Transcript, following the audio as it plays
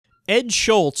Ed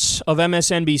Schultz of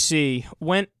MSNBC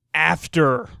went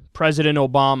after President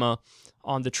Obama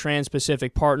on the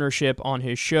Trans-Pacific Partnership on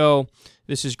his show.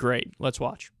 This is great. Let's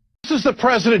watch. This is the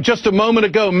president just a moment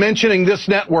ago mentioning this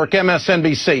network,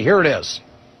 MSNBC. Here it is.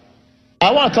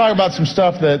 I want to talk about some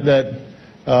stuff that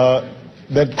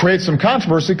creates some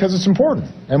controversy because it's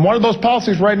important. And one of those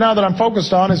policies right now that I'm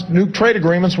focused on is new trade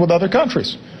agreements with other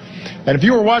countries. And if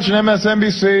you were watching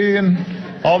MSNBC and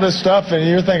all this stuff, and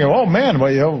you're thinking, "Oh man,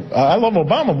 well, you know, I love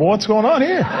Obama, but what's going on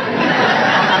here?"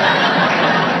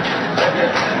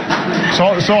 So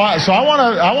I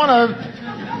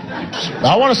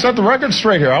want to set the record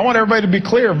straight here. I want everybody to be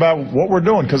clear about what we're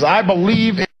doing because I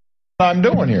believe in what I'm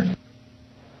doing here.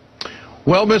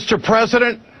 Well, Mr.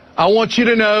 President, I want you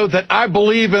to know that I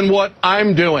believe in what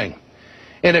I'm doing.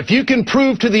 And if you can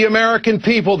prove to the American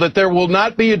people that there will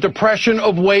not be a depression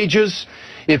of wages,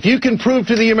 if you can prove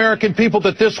to the American people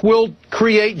that this will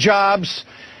create jobs,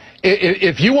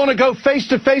 if you want to go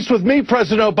face-to-face with me,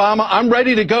 President Obama, I'm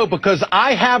ready to go because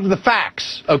I have the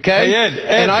facts, okay? Hey, Ed,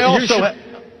 and I also...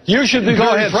 You should be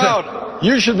very proud.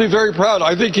 You should be very proud.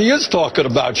 I think he is talking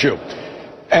about you.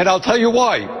 And I'll tell you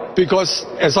why. Because,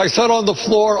 as I said on the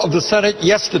floor of the Senate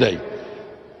yesterday,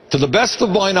 to the best of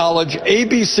my knowledge,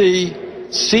 ABC,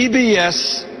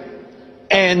 CBS,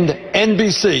 and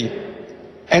NBC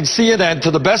and CNN,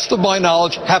 to the best of my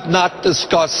knowledge, have not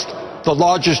discussed the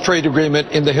largest trade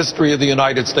agreement in the history of the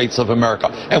United States of America.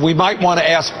 And we might want to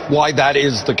ask why that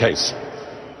is the case.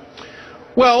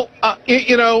 Well,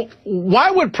 you know,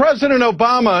 why would President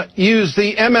Obama use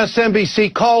the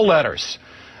MSNBC call letters?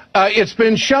 It's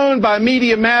been shown by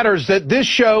Media Matters that this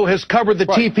show has covered the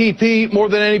TPP more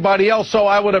than anybody else, so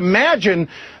I would imagine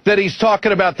that he's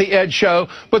talking about the Ed Show.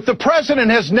 But the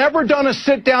president has never done a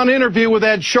sit-down interview with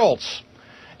Ed Schultz.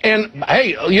 And,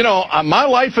 hey, you know, my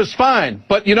life is fine.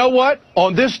 But you know what?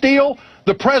 On this deal,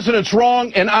 the president's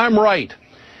wrong and I'm right.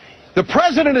 The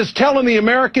president is telling the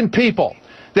American people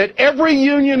that every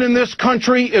union in this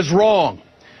country is wrong.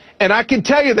 And I can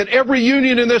tell you that every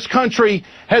union in this country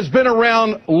has been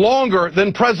around longer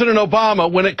than President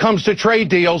Obama when it comes to trade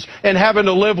deals and having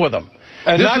to live with them.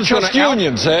 And not just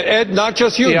unions, Ed, not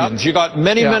just unions. You got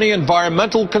many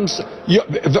environmental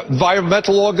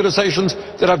organizations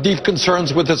that have deep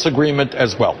concerns with this agreement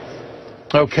as well.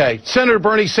 Okay. Senator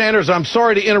Bernie Sanders, I'm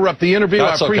sorry to interrupt the interview.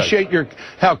 That's I appreciate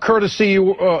how courteous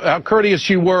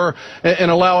you were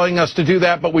in allowing us to do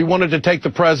that, but we wanted to take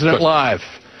the president live.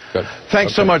 Good.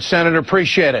 Thanks so much, Senator.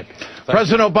 Appreciate it.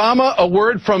 President Obama, a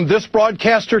word from this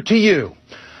broadcaster to you.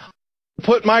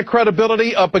 Put my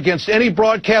credibility up against any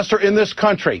broadcaster in this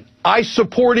country. I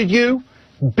supported you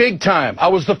big time. I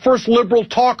was the first liberal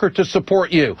talker to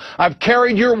support you. I've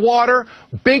carried your water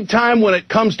big time when it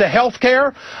comes to health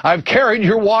care. I've carried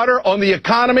your water on the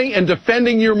economy and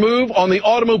defending your move on the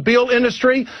automobile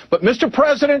industry. But, Mr.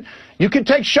 President, you can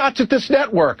take shots at this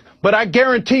network, but I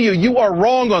guarantee you, you are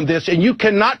wrong on this, and you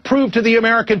cannot prove to the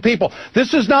American people.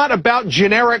 This is not about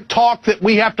generic talk that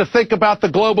we have to think about the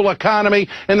global economy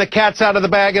and the cat's out of the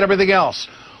bag and everything else.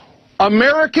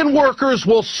 American workers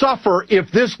will suffer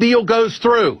if this deal goes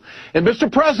through. And,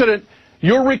 Mr. President,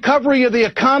 your recovery of the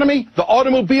economy, the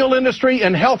automobile industry,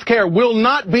 and health care will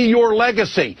not be your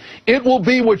legacy. It will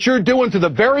be what you're doing to the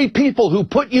very people who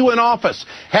put you in office.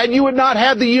 Had you not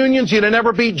had the unions, you'd have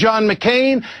never beat John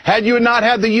McCain. Had you not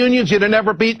had the unions, you'd have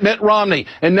never beat Mitt Romney.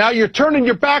 And now you're turning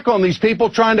your back on these people,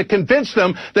 trying to convince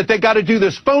them that they got to do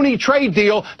this phony trade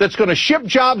deal that's going to ship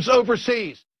jobs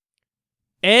overseas.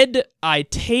 Ed, I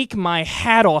take my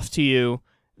hat off to you.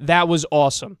 That was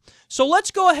awesome. So let's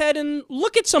go ahead and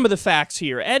look at some of the facts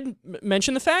here. Ed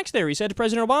mentioned the facts there. He said to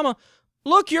President Obama,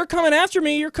 look, you're coming after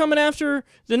me. You're coming after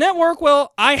the network.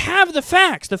 Well, I have the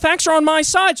facts. The facts are on my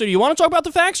side. So do you want to talk about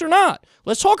the facts or not?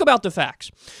 Let's talk about the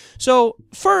facts. So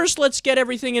first, let's get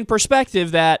everything in perspective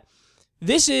that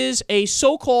this is a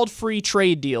so-called free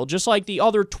trade deal, just like the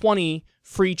other 20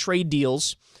 free trade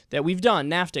deals that we've done,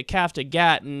 NAFTA, CAFTA,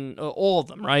 GATT, and all of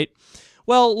them, right?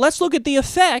 Well, let's look at the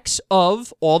effects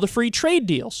of all the free trade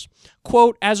deals.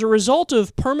 Quote, as a result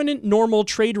of permanent normal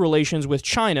trade relations with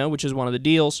China, which is one of the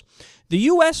deals, the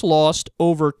U.S. lost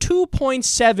over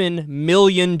 2.7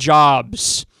 million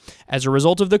jobs. As a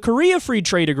result of the Korea Free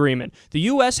Trade Agreement, the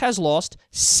U.S. has lost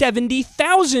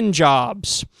 70,000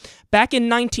 jobs. Back in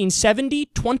 1970,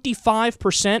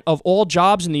 25% of all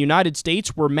jobs in the United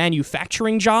States were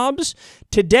manufacturing jobs.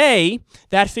 Today,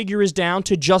 that figure is down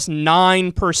to just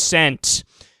 9%.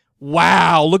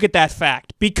 Wow, look at that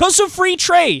fact. Because of free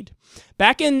trade,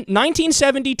 Back in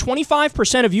 1970,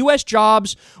 25% of U.S.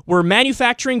 jobs were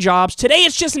manufacturing jobs. Today,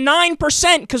 it's just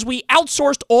 9% because we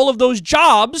outsourced all of those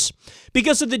jobs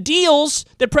because of the deals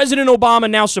that President Obama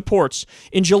now supports.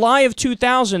 In July of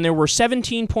 2000, there were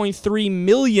 17.3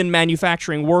 million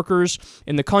manufacturing workers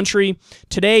in the country.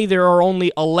 Today, there are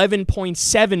only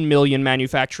 11.7 million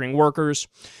manufacturing workers.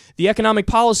 The Economic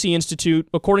Policy Institute,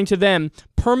 according to them,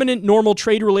 permanent normal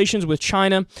trade relations with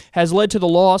China has led to the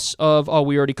loss of,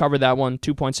 we already covered that one,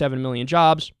 2.7 million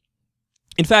jobs.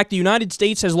 In fact, the United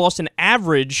States has lost an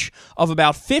average of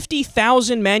about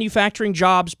 50,000 manufacturing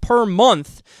jobs per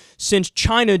month since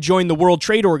China joined the World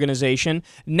Trade Organization.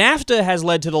 NAFTA has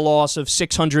led to the loss of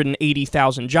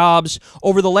 680,000 jobs.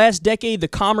 Over the last decade, the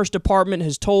Commerce Department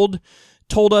has told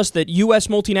us that U.S.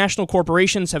 multinational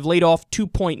corporations have laid off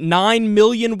 2.9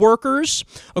 million workers.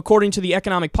 According to the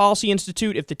Economic Policy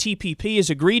Institute, if the TPP is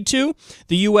agreed to,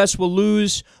 the U.S. will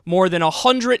lose more than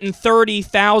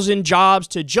 130,000 jobs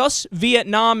to just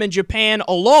Vietnam and Japan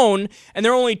alone, and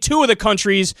there are only two of the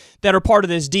countries that are part of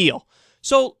this deal.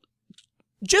 So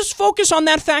just focus on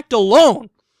that fact alone.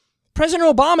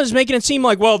 President Obama is making it seem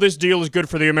like, well, this deal is good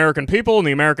for the American people and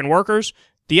the American workers.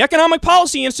 The Economic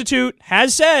Policy Institute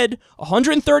has said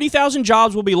 130,000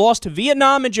 jobs will be lost to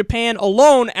Vietnam and Japan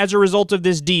alone as a result of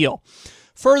this deal.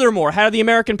 Furthermore, how do the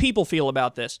American people feel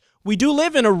about this? We do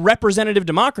live in a representative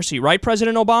democracy, right,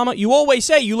 President Obama? You always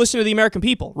say you listen to the American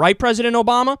people, right, President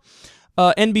Obama?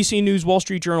 NBC News Wall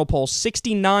Street Journal poll,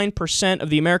 69% of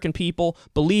the American people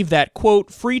believe that,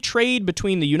 quote, free trade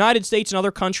between the United States and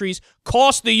other countries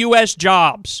costs the U.S.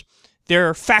 jobs.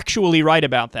 They're factually right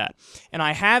about that. And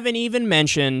I haven't even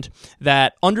mentioned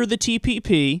that under the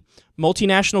TPP,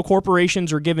 multinational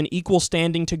corporations are given equal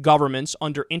standing to governments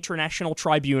under international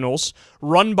tribunals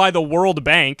run by the World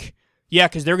Bank. Yeah,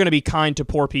 because they're going to be kind to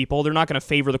poor people. They're not going to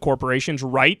favor the corporations,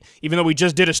 right? Even though we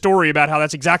just did a story about how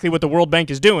that's exactly what the World Bank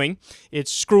is doing.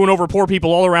 It's screwing over poor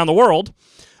people all around the world.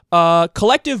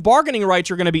 Collective bargaining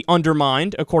rights are going to be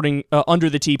undermined under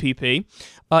the TPP.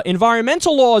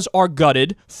 Environmental laws are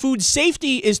gutted. Food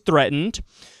safety is threatened.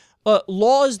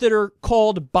 Laws that are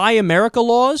called Buy America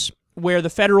laws, where the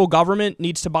federal government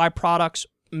needs to buy products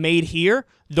made here,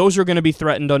 those are going to be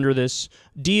threatened under this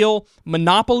deal.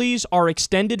 Monopolies are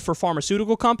extended for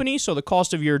pharmaceutical companies, so the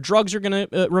cost of your drugs are going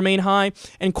to remain high.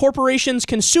 And corporations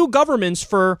can sue governments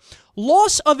for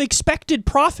loss of expected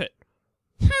profit.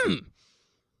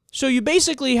 So you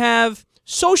basically have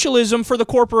socialism for the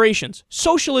corporations,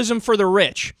 socialism for the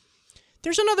rich.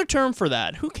 There's another term for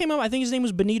that. Who came up? I think his name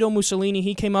was Benito Mussolini.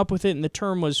 He came up with it, and the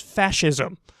term was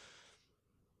fascism.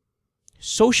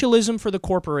 Socialism for the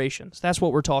corporations. That's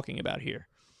what we're talking about here.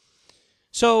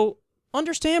 So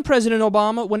understand, President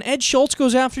Obama, when Ed Schultz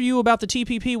goes after you about the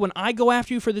TPP, when I go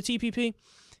after you for the TPP,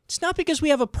 it's not because we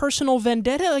have a personal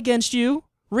vendetta against you.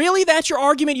 Really? That's your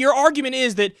argument? Your argument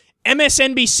is that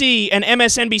MSNBC and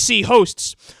MSNBC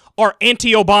hosts are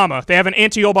anti-Obama. They have an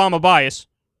anti-Obama bias.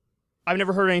 I've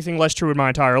never heard anything less true in my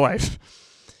entire life.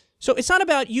 So it's not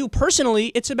about you personally.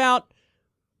 It's about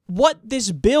what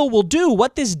this bill will do,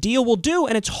 what this deal will do,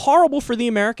 and it's horrible for the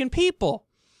American people.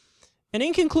 And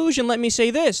in conclusion, let me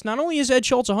say this. Not only is Ed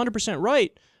Schultz 100%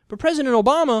 right, but President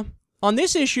Obama, on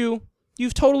this issue,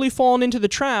 you've totally fallen into the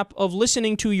trap of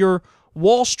listening to your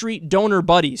Wall Street donor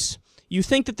buddies. You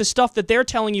think that the stuff that they're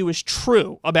telling you is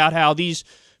true about how these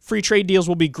free trade deals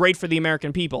will be great for the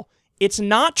American people. It's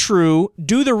not true.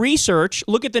 Do the research,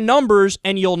 look at the numbers,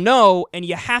 and you'll know, and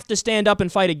you have to stand up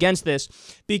and fight against this.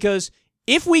 Because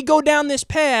if we go down this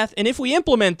path, and if we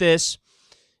implement this,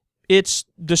 it's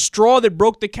the straw that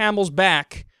broke the camel's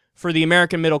back for the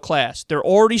American middle class. They're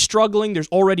already struggling. There's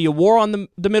already a war on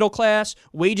the middle class.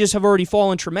 Wages have already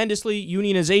fallen tremendously.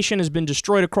 Unionization has been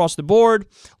destroyed across the board.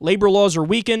 Labor laws are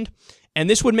weakened. And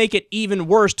this would make it even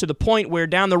worse to the point where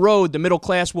down the road, the middle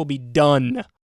class will be done.